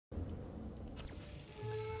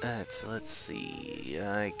Let's see.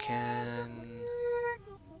 I can...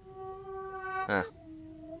 Huh.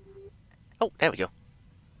 Oh, there we go.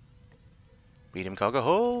 Medium cargo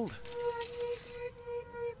hold.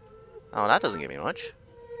 Oh, that doesn't give me much.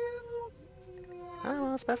 Oh,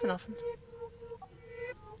 well, it's better for nothing.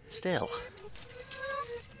 Still.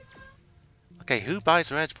 Okay, who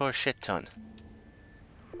buys reds for a shit ton?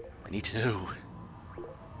 I need to know.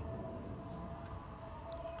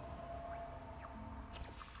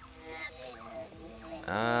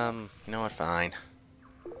 You know what, fine.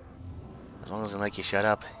 As long as I make you shut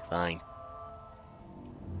up, fine.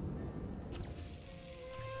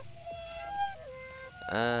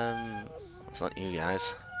 It's not you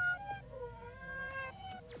guys.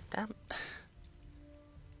 Damn.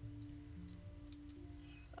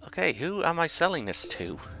 Okay, who am I selling this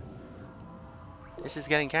to? This is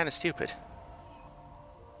getting kind of stupid.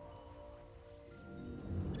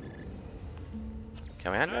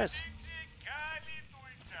 Can we hand this?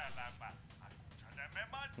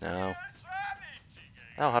 No.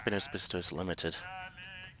 Oh, happiness is limited.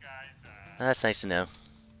 That's nice to know.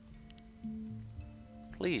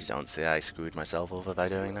 Please don't say I screwed myself over by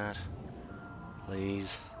doing that.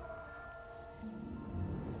 Please.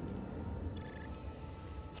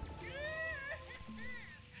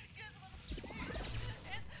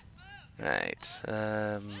 Right,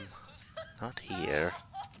 not here.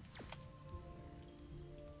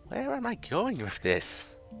 Where am I going with this?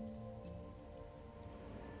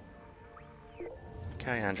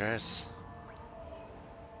 Okay, Andres.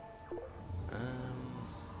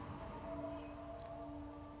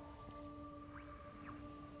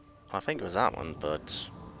 I think it was that one, but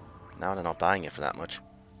now they're not buying it for that much.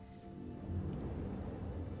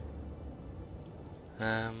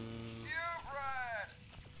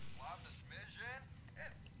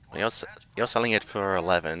 You're selling it for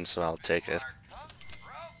 11, so I'll take it.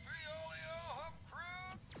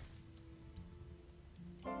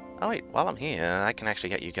 Oh wait, while I'm here, I can actually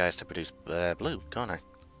get you guys to produce blue, can't I?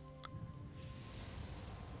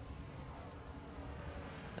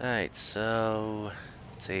 Alright, so...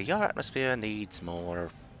 let's see, your atmosphere needs more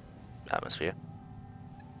atmosphere.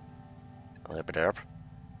 A little bit derp.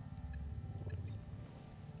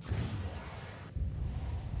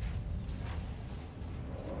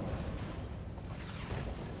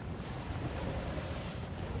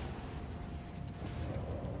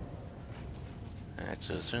 Alright,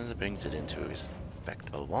 so as soon as it brings it into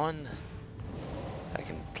Respectable 1, I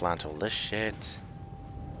can plant all this shit.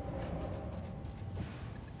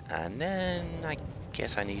 And then I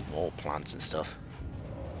guess I need more plants and stuff.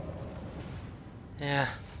 Yeah.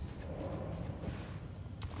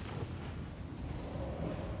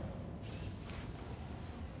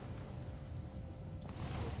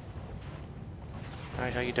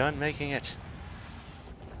 Alright, are you done making it?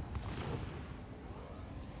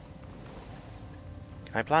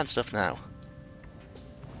 Can I plant stuff now?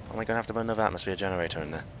 Or am I gonna have to put another atmosphere generator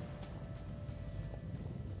in there?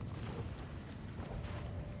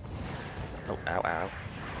 Oh, ow, ow.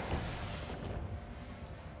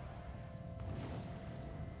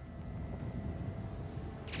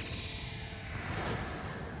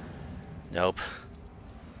 Nope.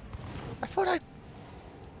 I thought I...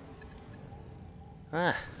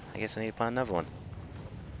 I guess I need to plant another one.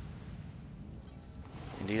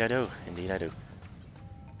 Indeed I do. Indeed I do.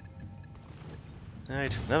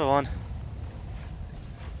 Alright, another one.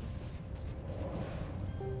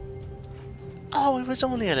 Oh, it was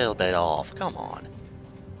only a little bit off. Come on.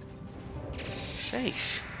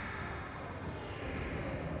 Sheesh.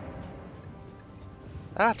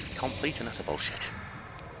 That's complete and utter bullshit.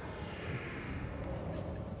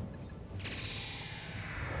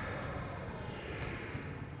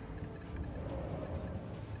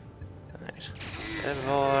 Right.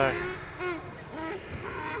 Herbivore.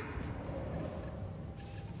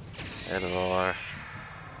 Herbivore.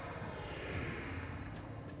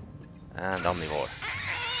 And omnivore.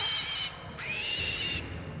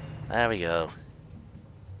 There we go.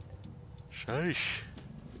 Sheesh.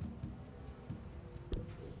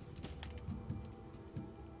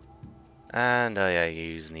 And I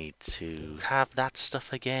use need to have that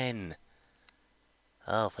stuff again.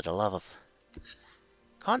 Oh, for the love of...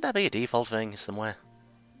 Can't that be a default thing somewhere?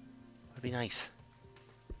 Would be nice.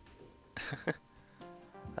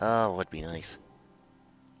 Oh, would be nice.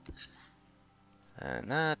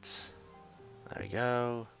 And that... There we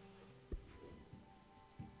go.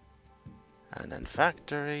 And then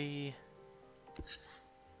factory.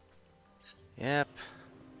 Yep.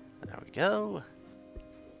 There we go.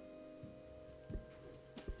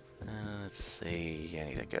 Let's see,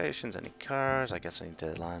 any decorations, any cars? I guess I need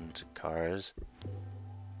to land cars.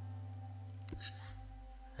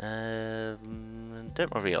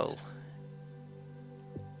 Don't reveal.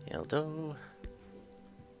 You'll do.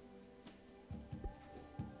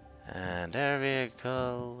 And air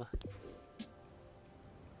vehicle.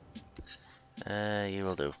 You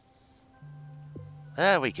will do.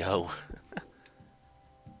 There we go.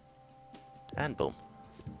 And boom.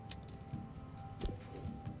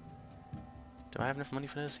 Do I have enough money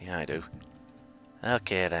for this? Yeah, I do.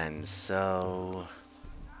 Okay then, so...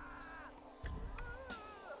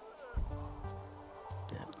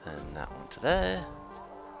 Yep, and that one to there.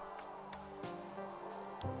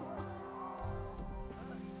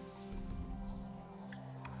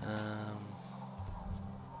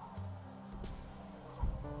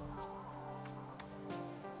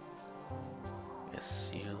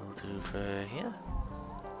 Yes, you'll do for here.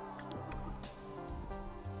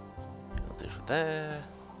 You'll do for there.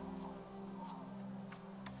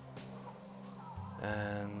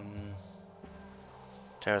 And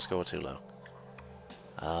Terra score too low.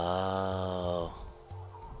 Oh.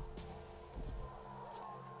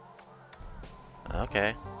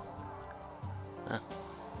 Okay. Huh.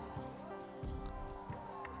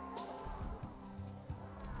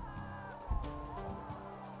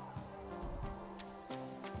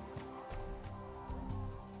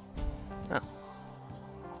 Huh.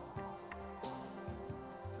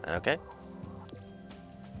 Okay.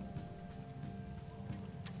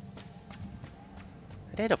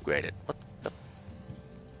 I did upgrade it. What the?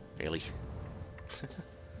 Really?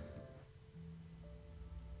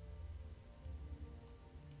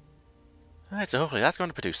 Alright, so hopefully that's going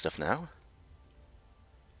to produce stuff now.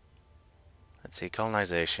 Let's see,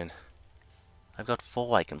 colonization. I've got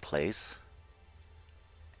 4 I can place.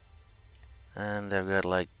 And I've got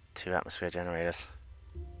like 2 atmosphere generators.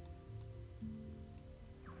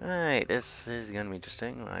 Right, this is going to be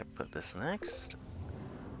interesting. I put this next.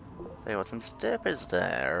 There got some steppers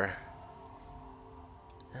there.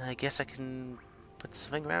 I guess I can put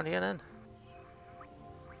something around here then.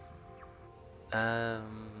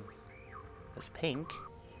 There's pink.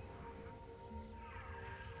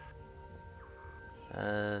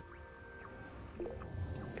 Guess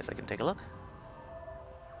I can take a look.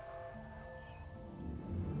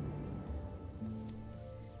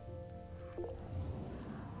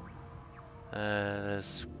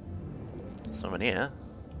 There's someone here.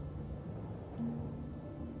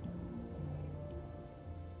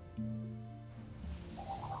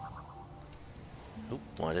 Oop,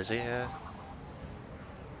 what is here?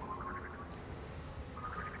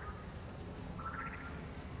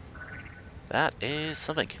 That is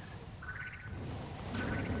something.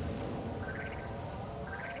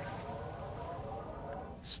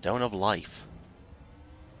 Stone of Life.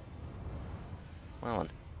 Well then.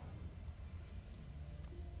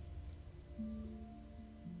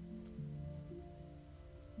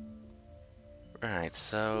 Right,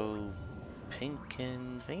 so pink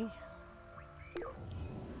and thingy?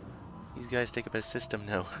 These guys take up a system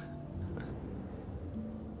now.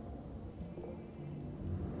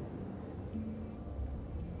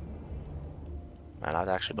 Well, I'd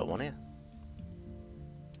actually put one here.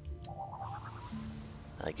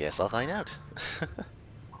 I guess I'll find out.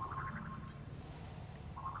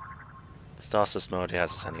 The Star System already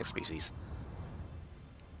has a sentient species.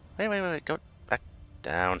 Wait, go back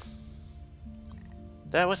down.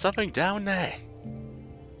 There was something down there.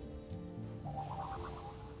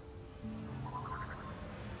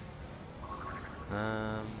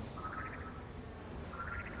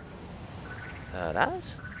 That?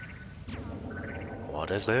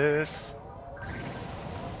 What is this?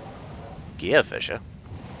 Gear fisher?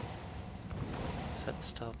 Set the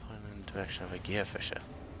star point in the direction of a gear fisher.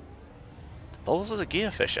 The Bulls is a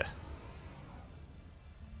gear fisher.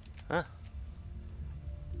 Huh.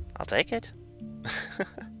 I'll take it.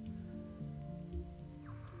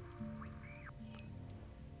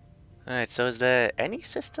 Alright, so is there any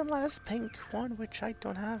system that has a pink one which I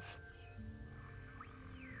don't have?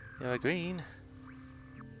 You're green.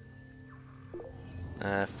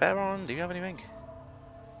 Pharaon, do you have anything?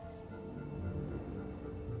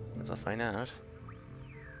 I'll find out.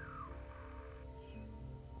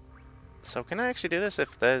 So can I actually do this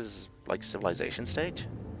if there's, like, civilization stage?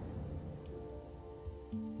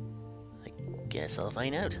 I guess I'll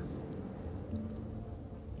find out.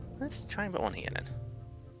 Let's try and put one here then.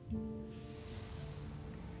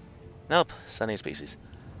 Nope, sunny species.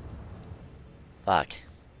 Fuck.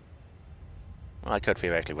 Well, I could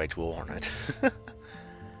theoretically wage war on it.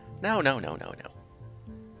 No.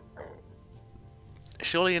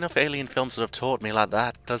 Surely enough alien films would have taught me like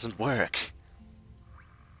that doesn't work.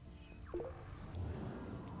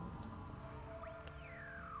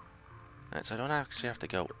 Alright, so I don't actually have to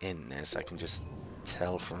go in this, I can just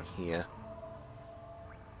tell from here.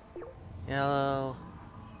 Yellow.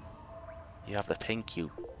 You have the pink, you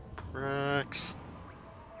pricks.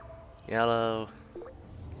 Yellow.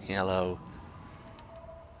 Yellow.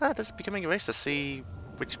 Ah, it's becoming a race to see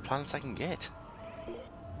which planets I can get.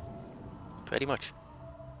 Pretty much.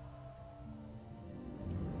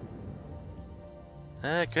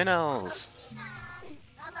 Kernels!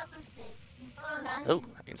 Oh,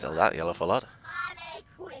 I can sell that yellow for a lot.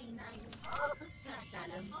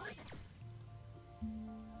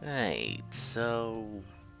 Right, so...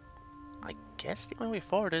 I guess the only way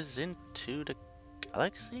forward is into the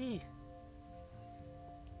galaxy?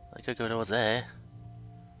 I could go towards there.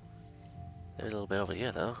 There's a little bit over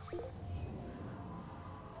here, though.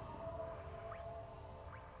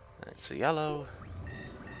 Right, so yellow.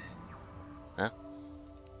 Huh?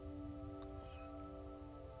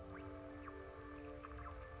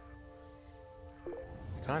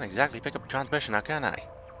 Can't exactly pick up a transmission now, can I?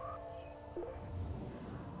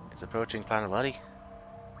 It's approaching Planet Buddy.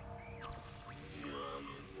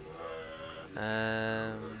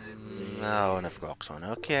 No, enough rocks on.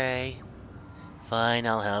 Okay. Fine,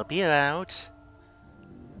 I'll help you out.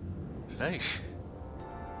 Sheesh.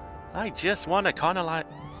 I just want to colonize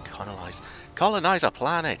a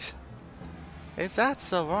planet. Is that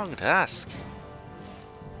so wrong to ask?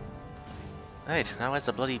 Right, now where's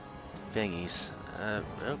the bloody thingies? Oh,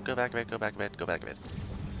 go back a bit, go back a bit, go back a bit.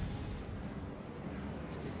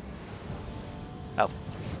 Oh.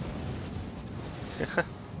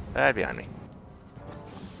 Right behind me.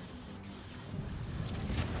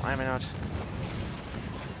 Why am I not?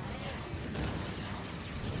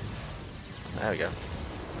 There we go.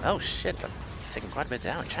 Oh shit, I'm taking quite a bit of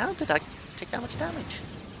damage. How did I take that much damage?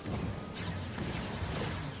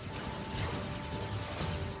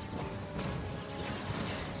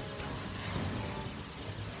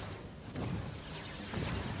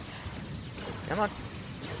 Come on. I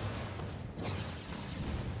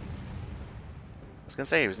was gonna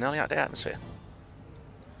say, he was nearly out of the atmosphere.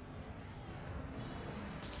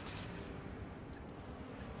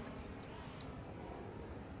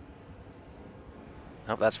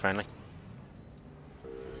 Oh, that's friendly.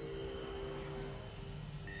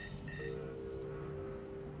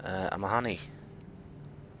 Amahani.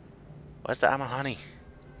 Where's the Amahani?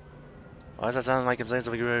 Why does that sound like I'm saying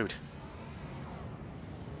something rude?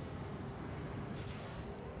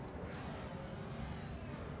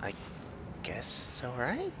 I guess it's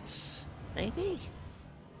alright? Maybe?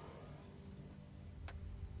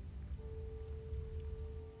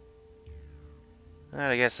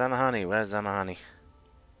 Alright, I guess Amahani. Where's Amahani?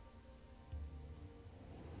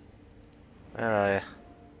 Where are you?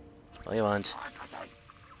 What do you want?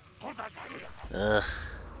 Ugh.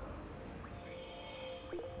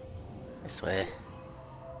 This way.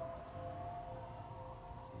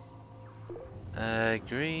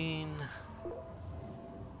 Green.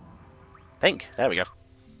 Pink! There we go.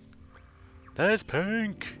 There's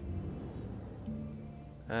pink!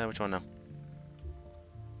 Which one now?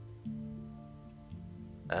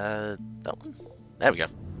 That one? There we go.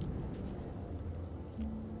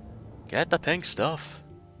 Get the pink stuff.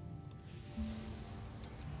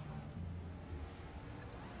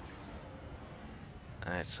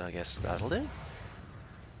 Alright, so I guess that'll do.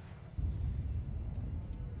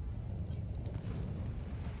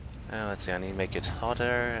 Let's see, I need to make it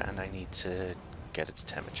hotter, and I need to get its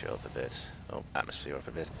temperature up a bit. Oh, atmosphere up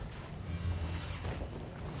a bit.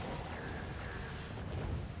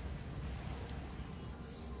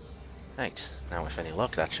 Right, now with any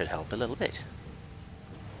luck, that should help a little bit.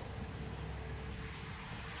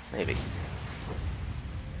 Maybe.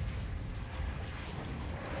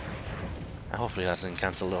 Hopefully that doesn't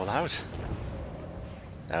cancel it all out.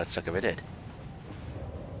 That would suck if it did.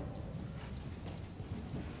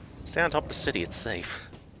 Stay on top of the city, it's safe.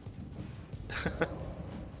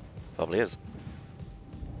 Probably is.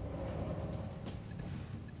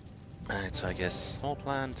 Alright, so I guess small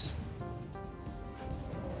plants.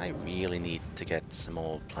 I really need to get some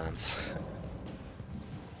more plants.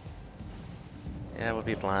 Yeah, would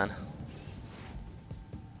be a plan.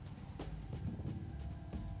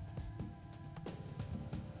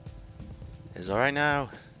 Is alright now?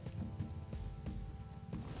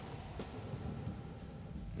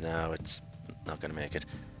 No, it's not gonna make it.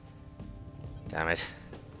 Damn it.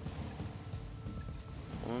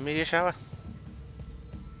 Meteor shower?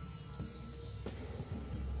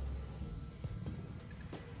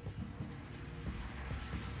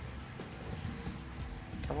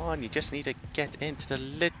 Come on, you just need to get into the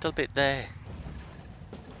little bit there.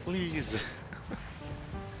 Please.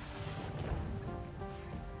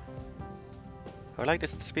 I would like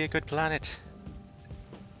this to be a good planet.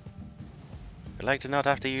 I'd like to not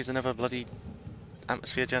have to use another bloody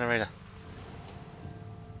atmosphere generator.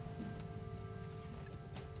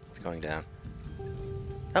 It's going down.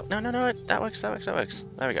 Oh, no, no, no, that works, that works, that works.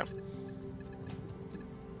 There we go.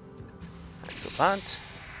 That's a plant.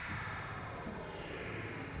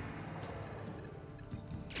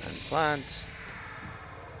 And plant.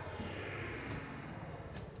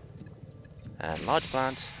 And large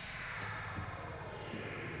plant.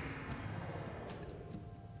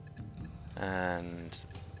 And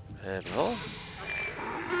herbivore.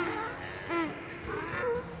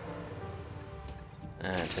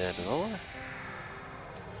 And herbivore.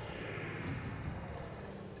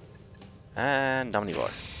 And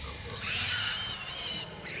omnivore.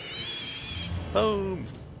 Boom!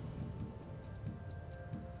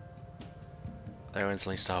 They're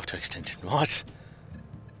instantly starved to extinction. What?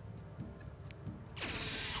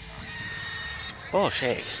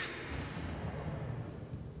 Bullshit!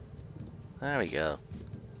 There we go.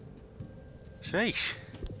 Sheesh.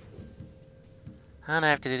 And I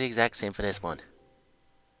have to do the exact same for this one.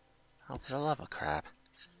 Oh, for the love of crap.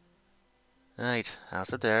 Right,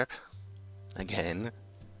 House of Derp. Again.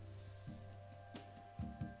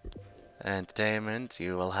 Entertainment,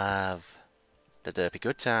 you will have the Derpy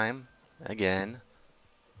Good Time. Again.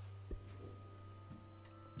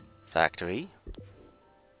 Factory.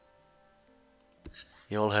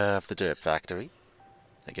 You'll have the Derp Factory.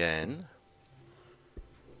 Again.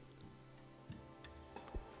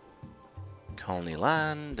 Colony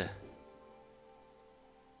Land.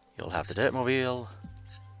 You'll have the Dirtmobile.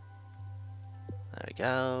 There we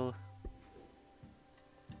go.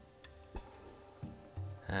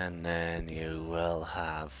 And then you will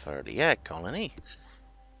have for the egg colony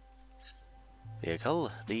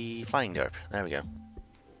vehicle, the flying derp. There we go.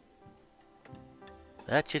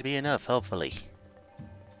 That should be enough, hopefully.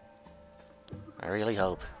 I really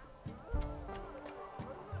hope.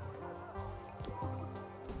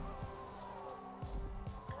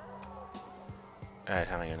 Alright,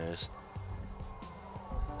 how am I gonna do this?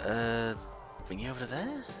 Bring you over to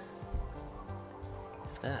there?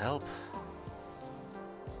 If that help.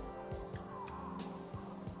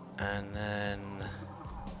 And then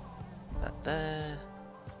that there.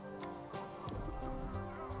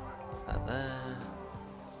 That there.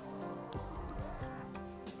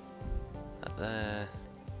 That there.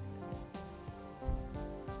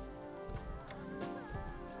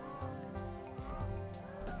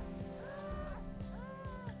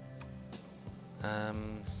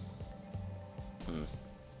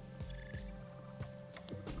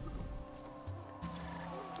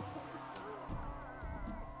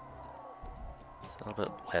 A little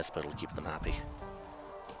bit less, but it'll keep them happy.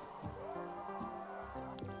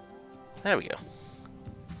 There we go.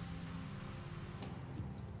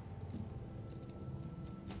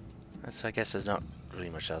 So I guess there's not really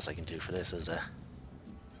much else I can do for this, is there?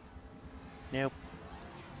 Nope.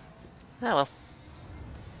 Ah well.